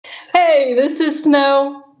Hey, this is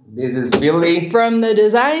Snow. This is Billy. From The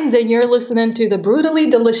Designs, and you're listening to the Brutally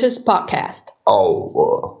Delicious podcast.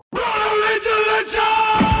 Oh. Brutally Delicious!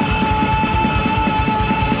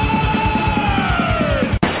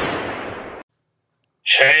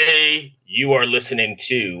 Hey, you are listening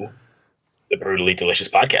to the Brutally Delicious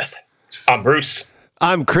podcast. I'm Bruce.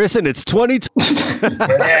 I'm Chris, and it's 2020.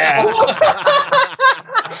 Yeah.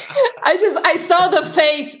 I saw the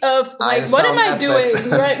face of, like, what am I doing?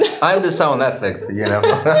 Right? I'm the sound effect, you know.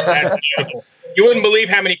 That's beautiful. You wouldn't believe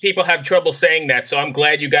how many people have trouble saying that, so I'm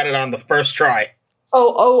glad you got it on the first try.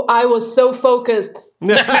 Oh, I was so focused.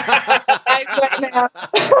 Well,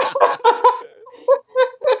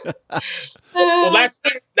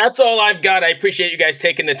 that's all I've got. I appreciate you guys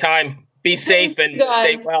taking the time. Be safe and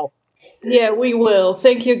stay well. Yeah, we will.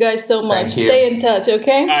 Thank you guys so much. Stay in touch,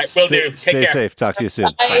 okay? All right, will do. Take Stay care. safe. Talk to you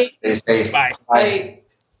soon. Bye. Stay safe. Bye. Bye.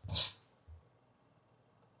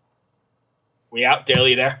 We out? Dale,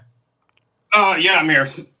 you there? Yeah, I'm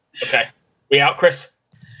here. Okay. We out, Chris?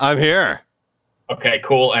 I'm here. Okay,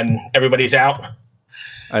 cool. And everybody's out?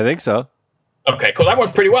 I think so. Okay, cool. That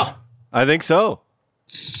went pretty well. I think so.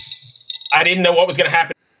 I didn't know what was going to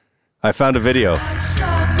happen. I found a video.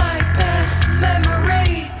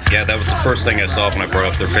 Yeah, that was the first thing I saw when I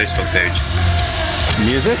brought up their Facebook page.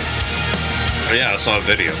 Music? Yeah, I saw a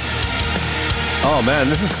video. Oh, man,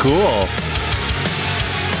 this is cool.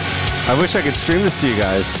 I wish I could stream this to you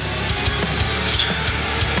guys.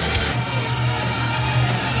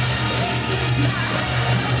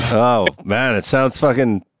 Oh, man, it sounds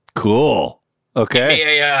fucking cool.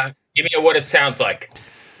 Okay. Give me what it sounds like.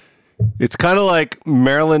 It's kind of like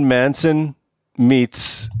Marilyn Manson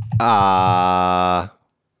meets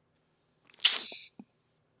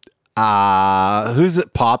who's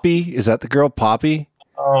it? Poppy? Is that the girl Poppy?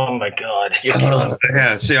 Oh my God! You're killing me.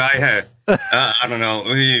 Yeah, see, I had, I don't know.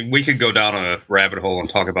 We could go down a rabbit hole and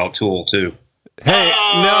talk about Tool too. Hey,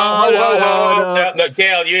 no,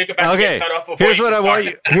 Dale, you're about to Okay, get cut off before here's you what I start. want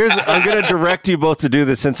you. I'm going to direct you both to do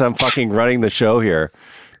this since I'm fucking running the show here,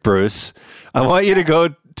 Bruce. I want you to go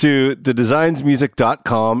to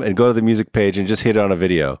thedesignsmusic.com and go to the music page and just hit it on a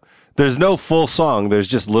video. There's no full song. There's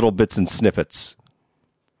just little bits and snippets.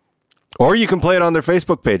 Or you can play it on their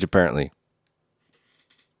Facebook page, apparently.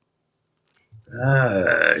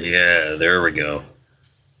 Yeah, there we go.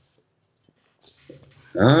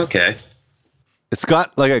 Okay. It's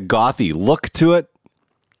got like a gothy look to it.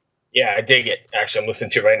 Yeah, I dig it. Actually, I'm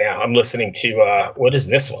listening to it right now. I'm listening to what is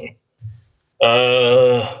this one?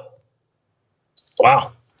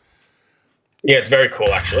 Wow. Yeah, it's very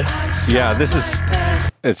cool, actually. Yeah,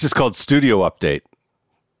 it's just called Studio Update.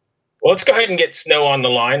 Well, let's go ahead and get Snow on the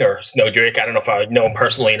line, or Snow Drake. I don't know if I know him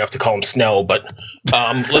personally enough to call him Snow, but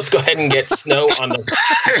let's go ahead and get Snow on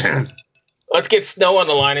the. Let's get Snow on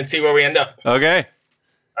the line and see where we end up. Okay.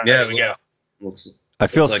 There we go. I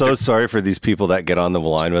feel so sorry for these people that get on the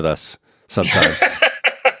line with us sometimes.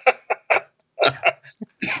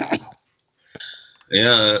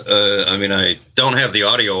 Yeah, I mean, I don't have the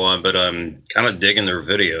audio on, but I'm kind of digging their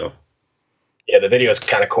video. Yeah, the video is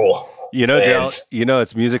kind of cool. You know, Dale,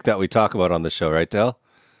 it's music that we talk about on the show, right, Dale?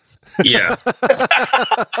 Yeah.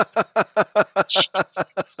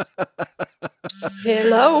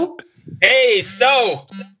 Hello. Hey, Snow.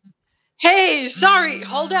 Hey, sorry,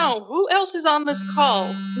 hold on. Who else is on this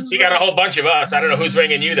call? You got a whole bunch of us. I don't know who's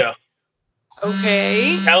ringing you, though.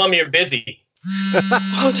 Okay. Tell them you're busy.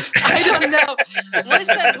 I don't know.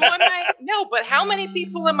 Listen, who am I? No, but how many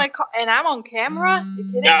people am I call? And I'm on camera? You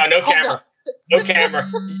kidding? No Hold camera. on. No camera.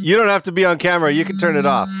 You don't have to be on camera. You can turn it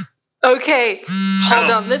off. Okay, hold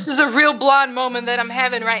on. This is a real blonde moment that I'm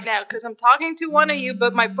having right now because I'm talking to one of you,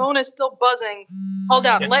 but my phone is still buzzing. Hold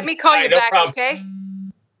on. Let me call you no back, problem. okay?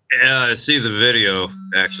 Yeah, I see the video,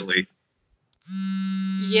 actually.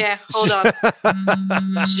 Yeah, hold on.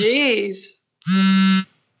 Jeez.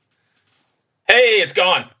 Hey, it's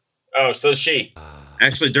gone. Oh, so is she.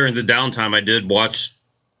 Actually, during the downtime, I did watch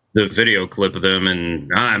the video clip of them,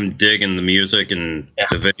 and I'm digging the music and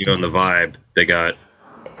the video and the vibe they got.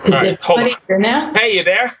 Is All right, hold everybody on. here now? Hey, you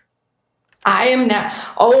there? I am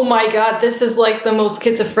now. Oh my God, this is like the most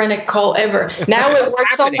schizophrenic call ever. Now it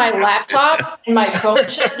works on my laptop and my phone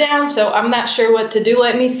shut down, so I'm not sure what to do.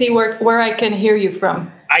 Let me see where I can hear you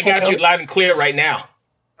from. I got you loud and clear right now.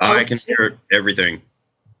 I can hear everything.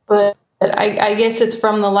 But I guess it's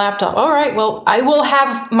from the laptop. All right, well, I will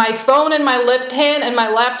have my phone in my left hand and my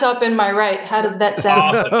laptop in my right. How does that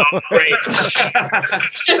sound? Awesome. Oh, great.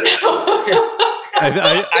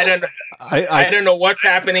 I don't know what's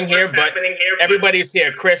happening here, but everybody's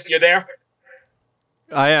here. Chris, you're there?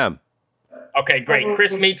 I am. Okay, great.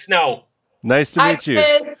 Chris meets Snow. Nice to meet you.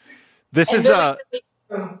 Chris. This And is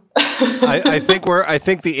I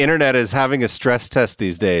think the internet is having a stress test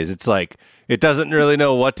these days. It's like it doesn't really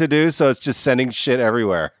know what to do, so it's just sending shit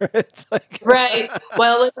everywhere. It's like Right.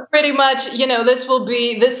 Well, it's pretty much,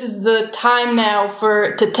 this is the time now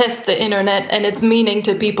to test the internet and its meaning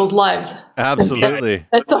to people's lives. absolutely.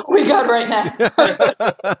 That's all we got right now.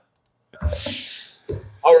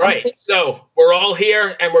 All right. So we're all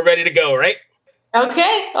here and we're ready to go, right?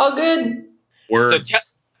 Okay, all good. We're So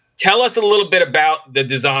tell us a little bit about the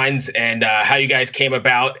designs and how you guys came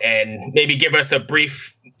about, and maybe give us a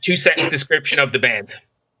brief 2-sentence description of the band.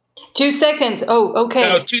 2 seconds. Oh, okay.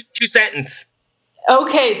 No, two sentence.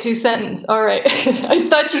 Okay, 2 sentence. All right. I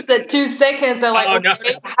thought you said 2 seconds. I'm like, Oh, no.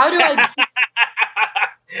 okay, how do I?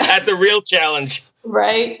 That's a real challenge.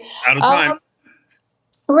 Right. out of time.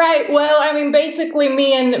 Right. Well, I mean, basically,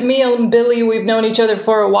 me and Billy, we've known each other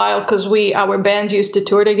for a while because our bands used to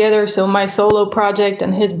tour together. So my solo project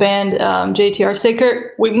and his band, JTR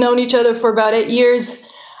Sicker, we've known each other for about 8 years.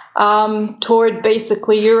 Toured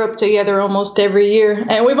basically Europe together almost every year,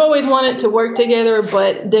 and we've always wanted to work together,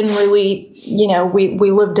 but didn't really.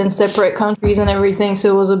 We lived in separate countries and everything,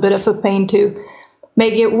 so it was a bit of a pain to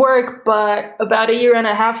make it work. But about 1.5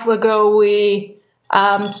 years ago, we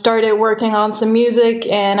started working on some music,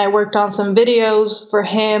 and I worked on some videos for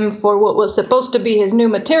him for what was supposed to be his new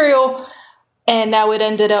material, and now it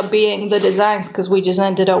ended up being the designs because we just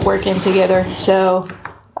ended up working together. So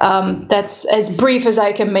that's as brief as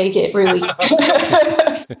I can make it, really.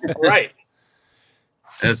 Right.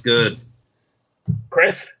 That's good.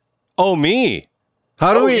 Chris? Oh, me.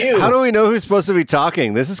 How do we know who's supposed to be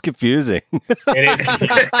talking? This is confusing. It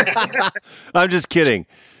is. I'm just kidding.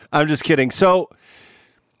 So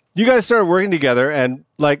you guys started working together, and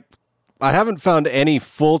like I haven't found any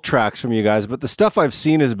full tracks from you guys, but the stuff I've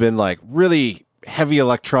seen has been like really heavy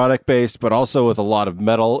electronic based, but also with a lot of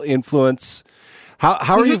metal influence.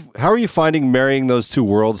 How are you finding marrying those two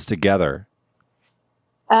worlds together?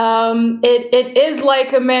 It is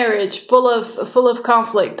like a marriage full of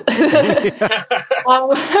conflict.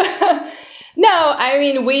 No, I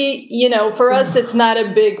mean, for us, it's not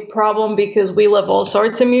a big problem because we love all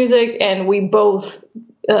sorts of music, and we both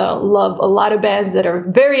love a lot of bands that are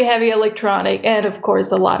very heavy electronic, and of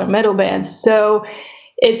course, a lot of metal bands. So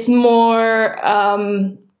it's more,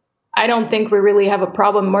 I don't think we really have a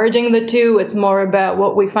problem merging the two. It's more about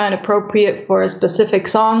what we find appropriate for a specific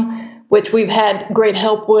song, which we've had great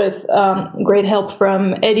help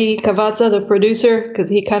from Eddie Cavazza, the producer, because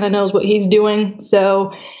he kind of knows what he's doing.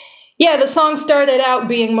 So yeah, the song started out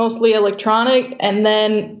being mostly electronic, and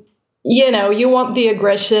then, you want the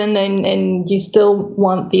aggression and you still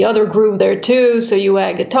want the other groove there too. So you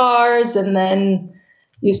add guitars, and then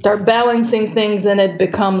you start balancing things, and it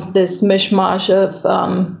becomes this mishmash of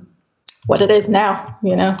what it is now,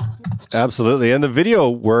 Absolutely. And the video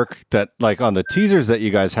work that like on the teasers that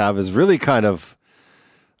you guys have is really kind of,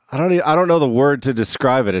 I don't know the word to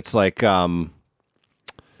describe it. It's like,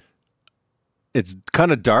 it's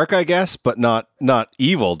kind of dark, I guess, but not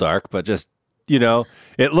evil dark, but just,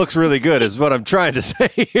 it looks really good is what I'm trying to say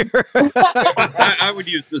here. I would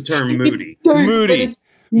use the term moody.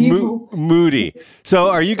 Moody. So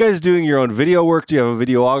are you guys doing your own video work? Do you have a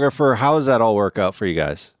videographer? How does that all work out for you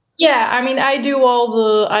guys? Yeah, I mean, I do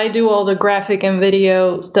all the graphic and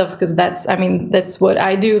video stuff because that's what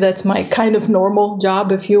I do. That's my kind of normal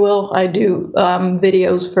job, if you will. I do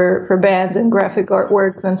videos for bands and graphic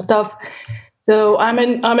artworks and stuff. So I'm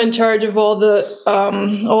in charge of all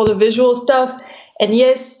the visual stuff. And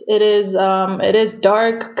yes, it is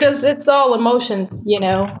dark because it's all emotions,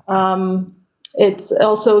 It's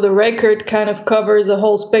also the record kind of covers a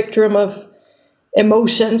whole spectrum of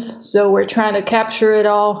emotions, so we're trying to capture it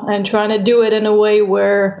all and trying to do it in a way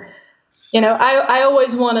where, I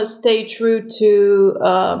always want to stay true to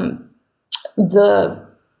the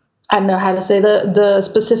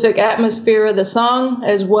specific atmosphere of the song,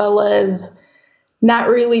 as well as not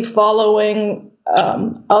really following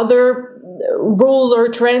other rules or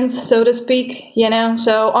trends, so to speak,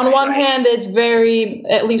 So on one hand, it's very,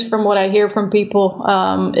 at least from what I hear from people,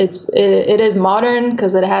 it is modern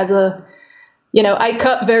because it has I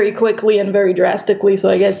cut very quickly and very drastically, so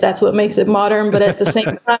I guess that's what makes it modern. But at the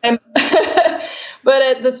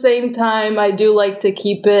same time, I do like to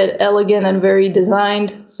keep it elegant and very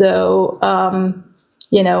designed. So,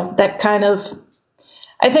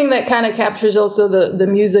 I think that kind of captures also the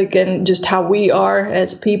music and just how we are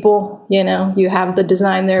as people. You have the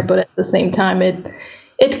design there, but at the same time, it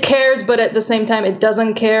cares, but at the same time, it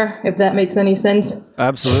doesn't care, if that makes any sense.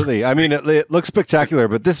 Absolutely. I mean, it looks spectacular,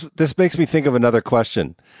 but this makes me think of another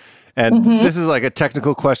question. And this is like a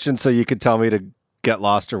technical question, so you could tell me to get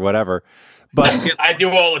lost or whatever. But I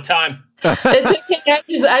do all the time. It's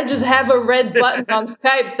okay. I just have a red button on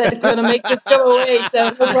Skype that's going to make this go away. So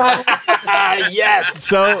no problem. Yes.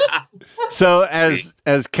 So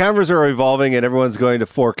as cameras are evolving and everyone's going to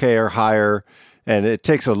 4K or higher, and it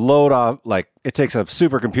takes a load off, like it takes a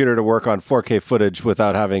supercomputer to work on 4K footage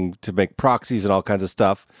without having to make proxies and all kinds of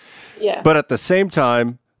stuff. Yeah. But at the same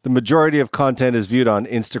time, the majority of content is viewed on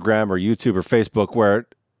Instagram or YouTube or Facebook, where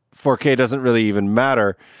 4K doesn't really even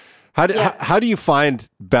matter. How do you find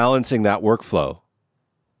balancing that workflow?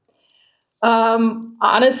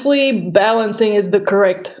 Honestly, balancing is the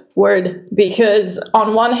correct word, because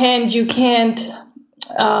on one hand, you can't,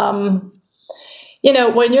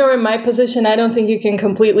 when you're in my position, I don't think you can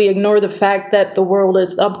completely ignore the fact that the world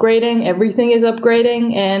is upgrading. Everything is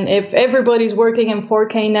upgrading. And if everybody's working in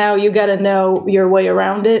 4K now, you got to know your way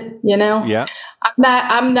around it, Yeah.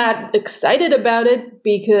 I'm not excited about it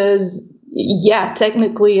because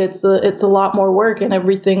technically it's a lot more work and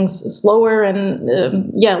everything's slower.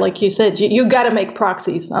 And like you said, you got to make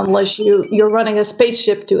proxies unless you're running a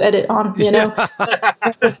spaceship to edit on,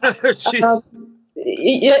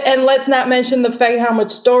 and let's not mention the fact how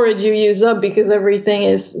much storage you use up because everything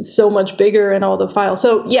is so much bigger and all the files.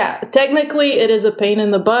 So technically it is a pain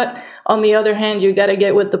in the butt. On the other hand, you got to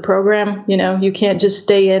get with the program. You can't just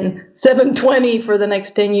stay in 720 for the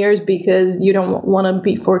next 10 years because you don't want to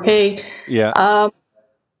be 4K. Yeah.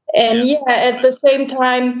 At the same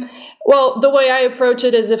time, the way I approach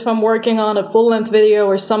it is if I'm working on a full-length video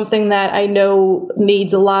or something that I know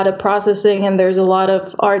needs a lot of processing and there's a lot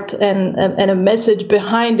of art and a message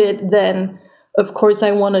behind it, then of course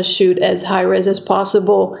I want to shoot as high-res as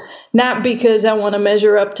possible. Not because I want to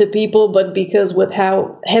measure up to people, but because with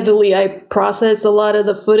how heavily I process a lot of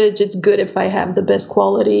the footage, it's good if I have the best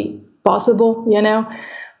quality possible,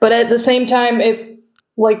 But at the same time, if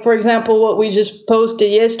like, for example, what we just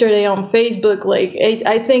posted yesterday on Facebook,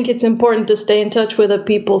 I think it's important to stay in touch with the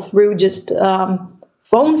people through just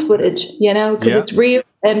phone footage, because it's real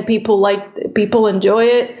and people enjoy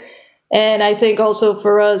it. And I think also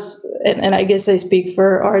for us, and I guess I speak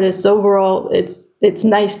for artists overall, it's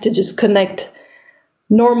nice to just connect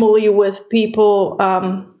normally with people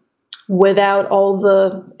without all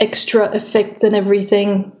the extra effects and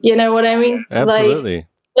everything. You know what I mean? Absolutely.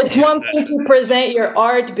 It's one thing to present your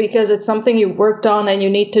art because it's something you worked on and you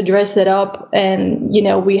need to dress it up. And,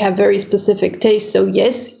 we have very specific tastes. So,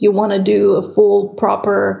 yes, you want to do a full,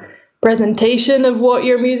 proper presentation of what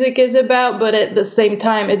your music is about. But at the same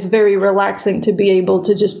time, it's very relaxing to be able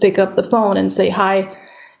to just pick up the phone and say hi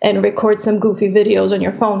and record some goofy videos on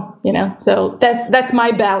your phone, So that's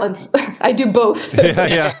my balance. I do both.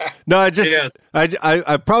 Yeah. No, I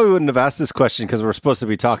probably wouldn't have asked this question because we're supposed to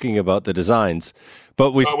be talking about the designs.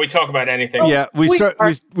 But we talk about anything. Yeah, we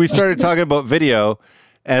started talking about video,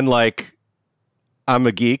 and I'm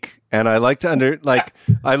a geek, and I like to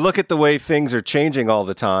I look at the way things are changing all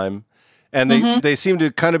the time, and they seem to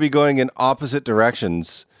kind of be going in opposite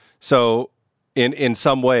directions. So in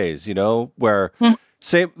some ways, where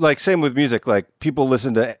same with music, people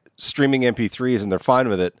listen to streaming MP3s and they're fine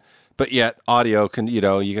with it, but yet audio can you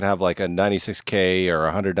can have a 96K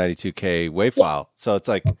or 192K WAV file. So it's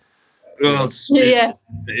like. Well,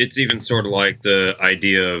 it's even sort of like the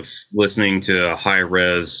idea of listening to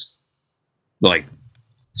high-res,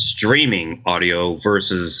 streaming audio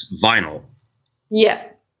versus vinyl. Yeah.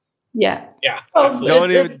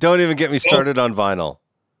 Don't even get me started on vinyl.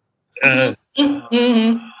 Well,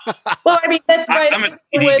 I mean that's right. I'm a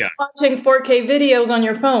with guy. Watching 4K videos on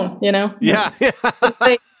your phone, Yeah.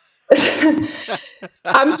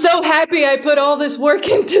 I'm so happy I put all this work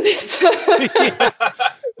into this.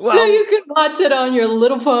 So you can watch it on your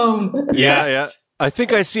little phone. Yes. Yeah. I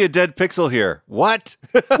think I see a dead pixel here. What?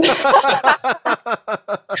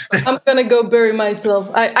 I'm gonna go bury myself.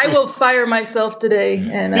 I will fire myself today.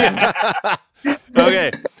 And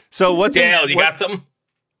Okay. So what's Dale? You got something?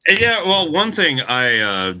 Yeah. Well, one thing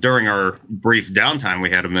during our brief downtime we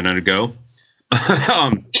had a minute ago,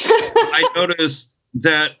 I noticed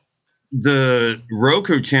that the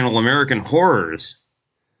Roku channel American Horrors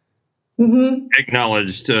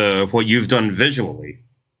acknowledged what you've done visually.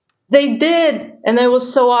 They did, and it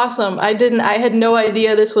was so awesome. I had no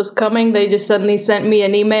idea this was coming. They just suddenly sent me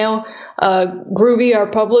an email. Groovy, our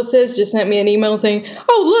publicist, just sent me an email saying,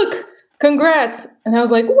 "Oh, look, congrats!" And I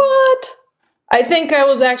was like, "What?" I think I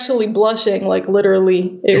was actually blushing,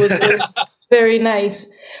 literally. It was very nice.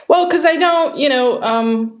 Well, because I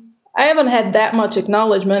don't, I haven't had that much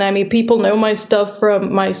acknowledgement. I mean, people know my stuff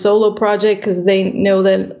from my solo project because they know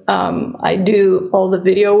that I do all the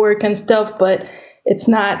video work and stuff, but it's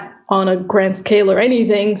not on a grand scale or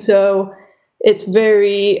anything. So it's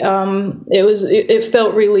very it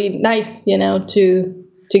felt really nice,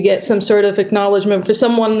 to get some sort of acknowledgement for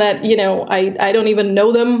someone that, I don't even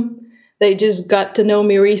know them. They just got to know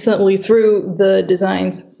me recently through the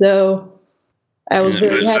designs. So I was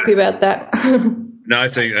very happy about that. No, I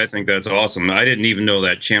think that's awesome. I didn't even know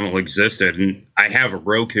that channel existed, and I have a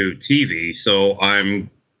Roku TV, so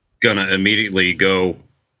I'm gonna immediately go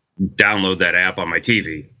download that app on my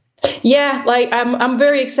TV. Yeah, like I'm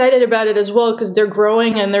very excited about it as well, because they're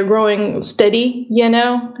growing and they're growing steady,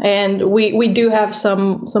 and we do have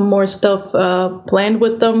some more stuff planned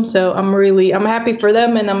with them. So I'm happy for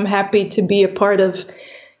them, and I'm happy to be a part of,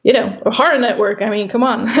 a horror network. I mean, come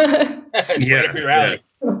on. Yeah.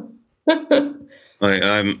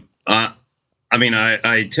 I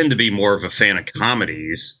tend to be more of a fan of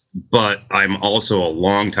comedies, but I'm also a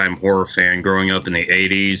longtime horror fan growing up in the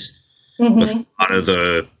 80s with a lot of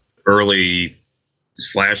the early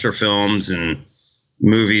slasher films and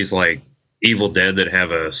movies like Evil Dead that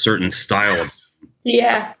have a certain style.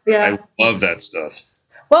 Yeah. I love that stuff.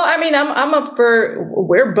 Well, I mean, I'm up for,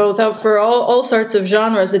 we're both up for all sorts of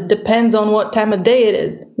genres. It depends on what time of day it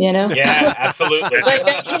is, Yeah, absolutely.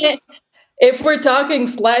 Like, if we're talking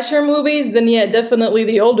slasher movies, then yeah, definitely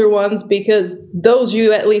the older ones, because those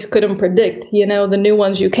you at least couldn't predict, the new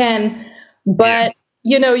ones you can. But,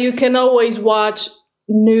 you can always watch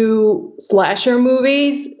new slasher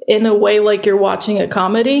movies in a way like you're watching a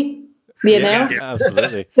comedy, know? Yeah,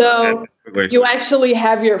 absolutely. So you actually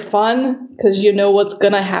have your fun because you know what's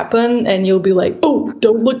going to happen, and you'll be like, oh,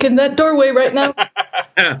 don't look in that doorway right now.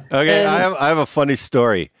 Okay, I have a funny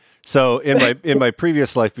story. So in my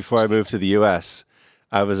previous life before I moved to the US,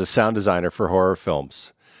 I was a sound designer for horror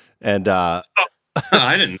films. And I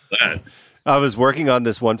didn't know that. I was working on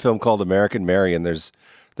this one film called American Mary, and there's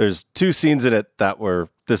 2 scenes in it that were,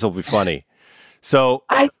 this will be funny. So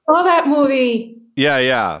I saw that movie.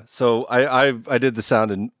 Yeah. So I did the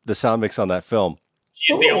sound mix on that film.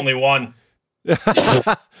 You're the only one.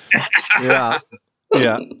 Yeah.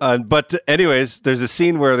 But anyways, there's a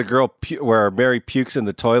scene where where Mary pukes in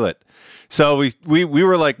the toilet. So we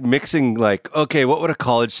were like mixing, like, okay, what would a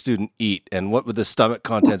college student eat, and what would the stomach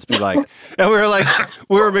contents be like? And we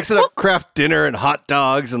were mixing up Kraft dinner and hot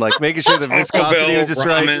dogs, and like making sure the viscosity was just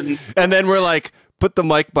right. And then we're like, put the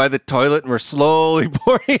mic by the toilet, and we're slowly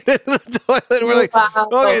pouring it into the toilet. And we're like,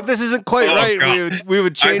 okay, this isn't quite right. God. We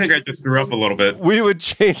would change. I think I just threw up a little bit. We would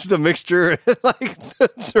change the mixture and like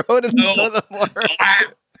throw it in the toilet more.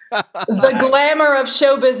 The glamour of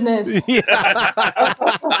show business. Yeah.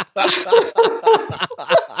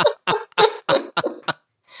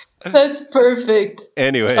 That's perfect.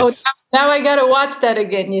 Anyways. Oh, now I gotta watch that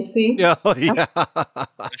again, you see? Yeah.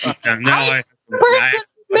 Now I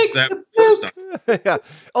Makes that the first poop. Yeah.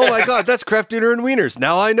 Oh my God, that's Kraft dinner and wieners.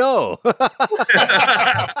 Now I know.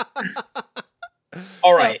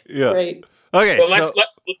 All right. Yeah. Great. Okay. So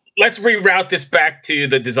let's reroute this back to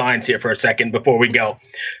the designs here for a second before we go.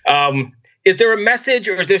 Is there a message,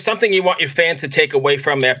 or is there something you want your fans to take away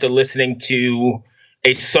from after listening to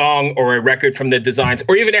a song or a record from the designs,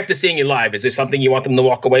 or even after seeing you live? Is there something you want them to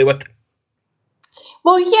walk away with?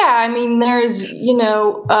 Well, yeah. I mean, there's,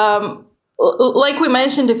 like we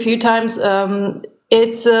mentioned a few times,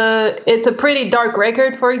 it's a pretty dark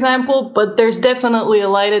record, for example, but there's definitely a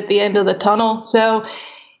light at the end of the tunnel. So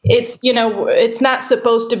it's, it's not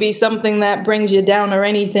supposed to be something that brings you down or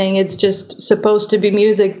anything. It's just supposed to be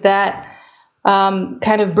music that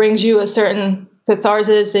kind of brings you a certain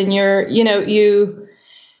catharsis, and you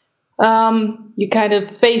kind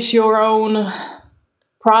of face your own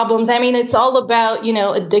problems. I mean, it's all about,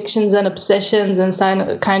 addictions and obsessions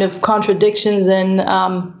and kind of contradictions and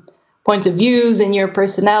points of views in your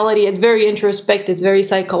personality. It's very introspective. It's very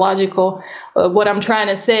psychological. What I'm trying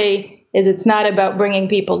to say is it's not about bringing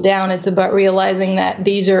people down. It's about realizing that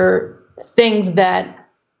these are things that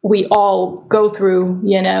we all go through,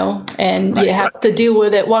 and you have to deal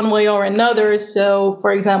with it one way or another. So,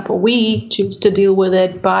 for example, we choose to deal with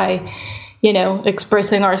it by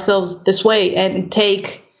expressing ourselves this way, and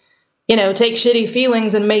take shitty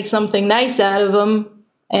feelings and make something nice out of them,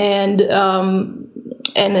 and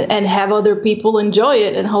have other people enjoy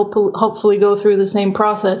it, and hopefully go through the same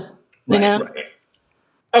process, Right.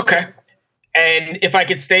 Okay. And if I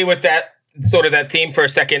could stay with that sort of that theme for a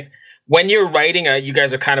second, when you're writing, you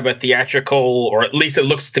guys are kind of a theatrical, or at least it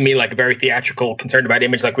looks to me like a very theatrical, concerned about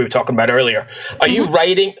image, like we were talking about earlier. Are you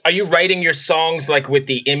writing your songs like with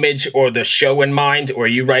the image or the show in mind, or are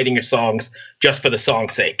you writing your songs just for the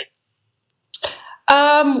song's sake?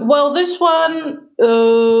 Well, this one,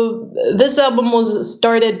 this album was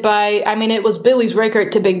started by, I mean, it was Billy's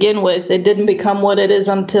record to begin with. It didn't become what it is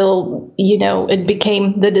until, it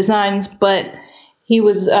became the Designs, but he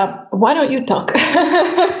was, why don't you talk?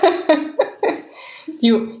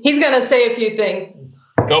 He's going to say a few things.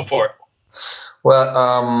 Go for it. Well,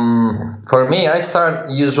 for me, I start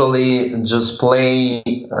usually just play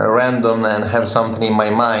random and have something in my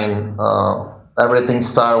mind. Everything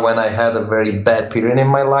started when I had a very bad period in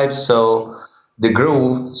my life. So the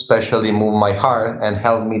groove especially moved my heart and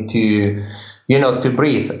helped me to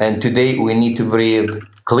breathe. And today we need to breathe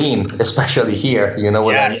clean, especially here. You know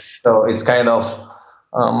what I mean? So it's kind of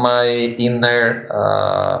my inner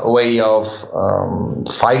way of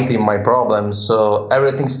fighting my problems. So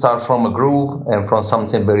everything starts from a groove and from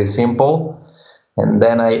something very simple. And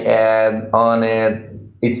then I add on it.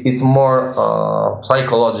 It's more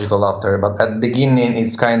psychological after, but at the beginning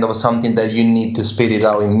it's kind of something that you need to spit it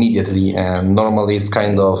out immediately, and normally it's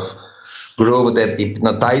kind of groove that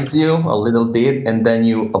hypnotizes you a little bit, and then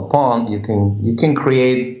you can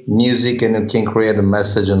create music and you can create a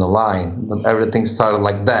message in a line. But everything started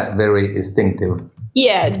like that, very instinctive.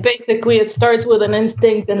 Yeah, basically it starts with an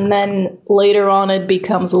instinct, and then later on it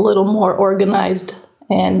becomes a little more organized,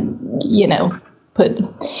 and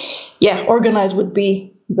organized would be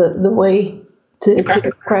the way to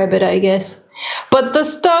describe it, I guess. But the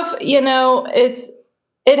stuff, it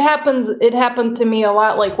happened to me a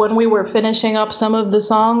lot. Like when we were finishing up some of the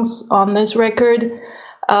songs on this record,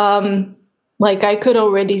 like I could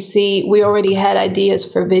already see we already had ideas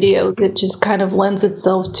for video that just kind of lends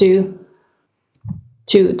itself to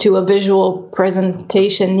a visual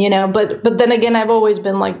presentation, But then again, I've always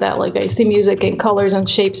been like that. Like I see music in colors and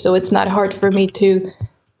shapes, so it's not hard for me to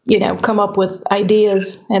come up with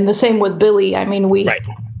ideas. And the same with Billy. I mean,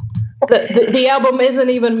 the album isn't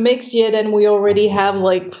even mixed yet, and we already have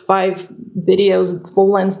like 5 videos,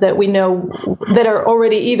 full lengths that we know that are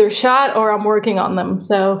already either shot or I'm working on them.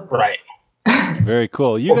 So very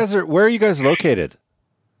cool. Where are you guys located?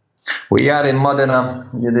 We are in Modena.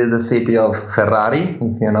 It is the city of Ferrari,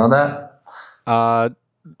 if you know that.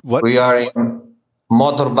 What? We are in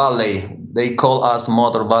Motor Valley. They call us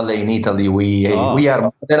Motor Valley in Italy. We are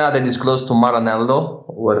Modena, that is close to Maranello,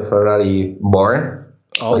 where Ferrari born.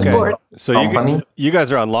 Okay. So you guys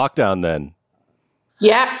are on lockdown then?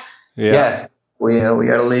 Yeah. We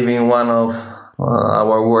are living one of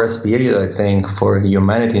our worst period, I think, for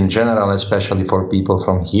humanity in general, especially for people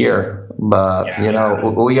from here. But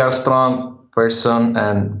we are strong person,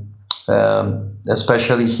 and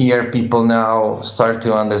especially here, people now start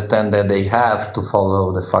to understand that they have to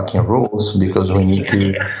follow the fucking rules, because we need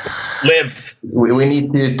to live. We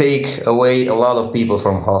need to take away a lot of people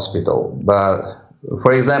from hospital. But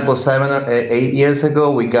for example, 7 or 8 years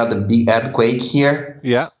ago, we got a big earthquake here.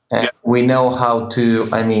 Yeah. And we know how to,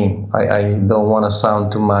 I don't want to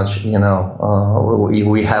sound too much,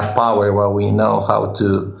 we have power, well, we know how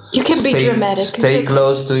to be dramatic. Stay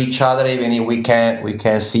close to each other, even if we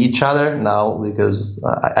can't see each other now, because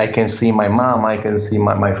I can see my mom, I can see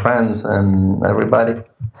my friends and everybody.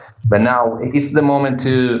 But now it's the moment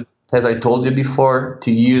to, as I told you before,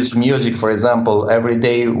 to use music. For example, every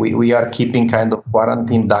day we are keeping kind of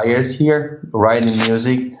quarantine diaries here, writing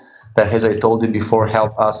music that, as I told you before,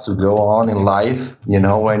 help us to go on in life.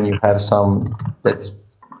 When you have that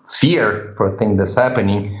fear for things that's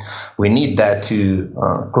happening, we need that to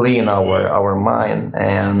clean our mind,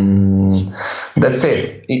 and that's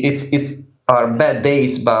it. It's our bad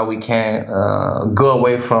days, but we can go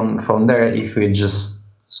away from there if we just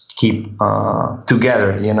keep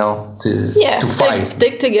together, to fight.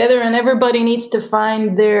 Stick together, and everybody needs to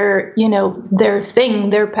find their thing,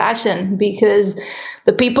 their passion, because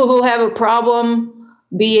the people who have a problem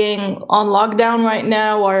being on lockdown right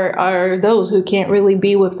now are those who can't really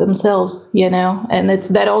be with themselves, and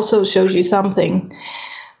that also shows you something.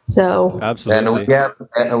 So absolutely.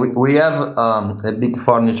 And we have a big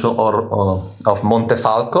furniture of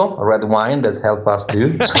Montefalco red wine that help us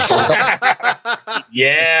too.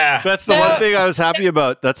 Yeah. That's the one thing I was happy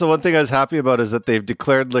about. That's the one thing I was happy about, is that they've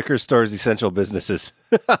declared liquor stores essential businesses.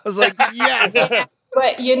 I was like, yes.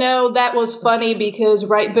 But that was funny, because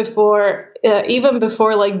right before, even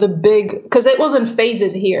before like the big, because it was in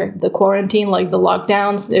phases here, the quarantine, like the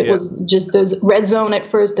lockdowns, it was just this red zone at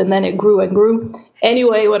first, and then it grew and grew.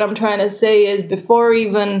 Anyway, what I'm trying to say is before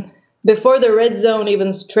the red zone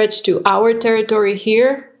even stretched to our territory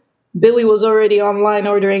here, Billy was already online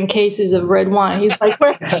ordering cases of red wine. He's like,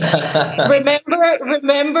 remember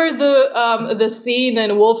the scene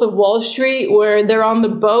in Wolf of Wall Street where they're on the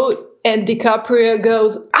boat and DiCaprio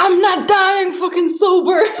goes, "I'm not dying fucking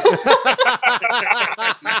sober."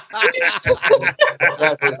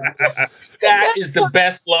 That is the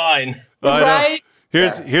best line. Right?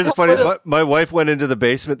 Here's a funny. My wife went into the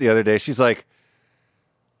basement the other day. She's like,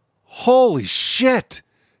 "Holy shit,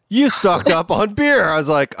 you stocked up on beer." I was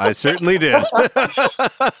like, "I certainly did."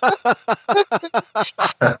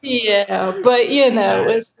 Yeah, but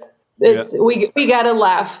it's we gotta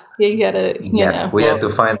laugh. You gotta, know. We have to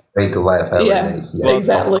find a way to laugh every day. Yeah, Well,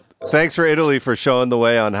 exactly. Thanks for Italy for showing the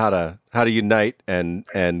way on how to unite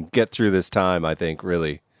and get through this time. I think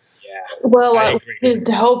really. Well, I just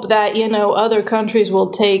hope that other countries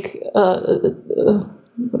will take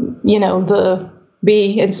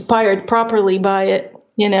be inspired properly by it.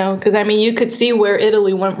 Because you could see where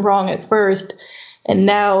Italy went wrong at first. And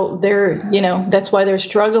now they're, that's why they're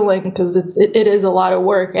struggling, because it is a lot of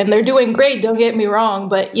work, and they're doing great. Don't get me wrong,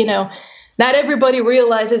 but not everybody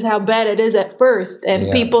realizes how bad it is at first,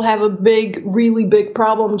 and people have a really big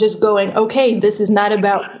problem just going, okay, this is not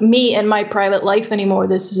about me and my private life anymore.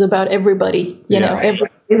 This is about everybody.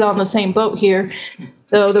 Everybody's on the same boat here.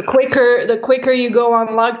 So the quicker you go on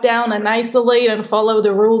lockdown and isolate and follow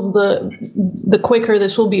the rules, the quicker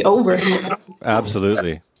this will be over.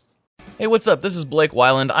 Absolutely. Hey, what's up? This is Blake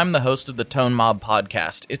Weiland. I'm the host of the Tone Mob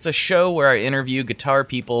Podcast. It's a show where I interview guitar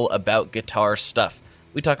people about guitar stuff.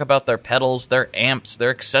 We talk about their pedals, their amps,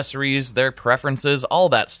 their accessories, their preferences, all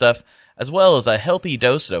that stuff, as well as a healthy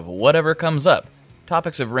dose of whatever comes up.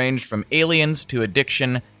 Topics have ranged from aliens to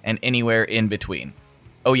addiction and anywhere in between.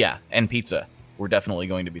 Oh yeah, and pizza. We're definitely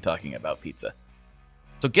going to be talking about pizza.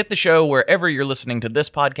 So get the show wherever you're listening to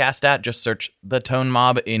this podcast at. Just search The Tone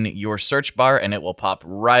Mob in your search bar and it will pop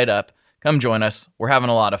right up. Come join us. We're having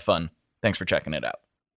a lot of fun. Thanks for checking it out.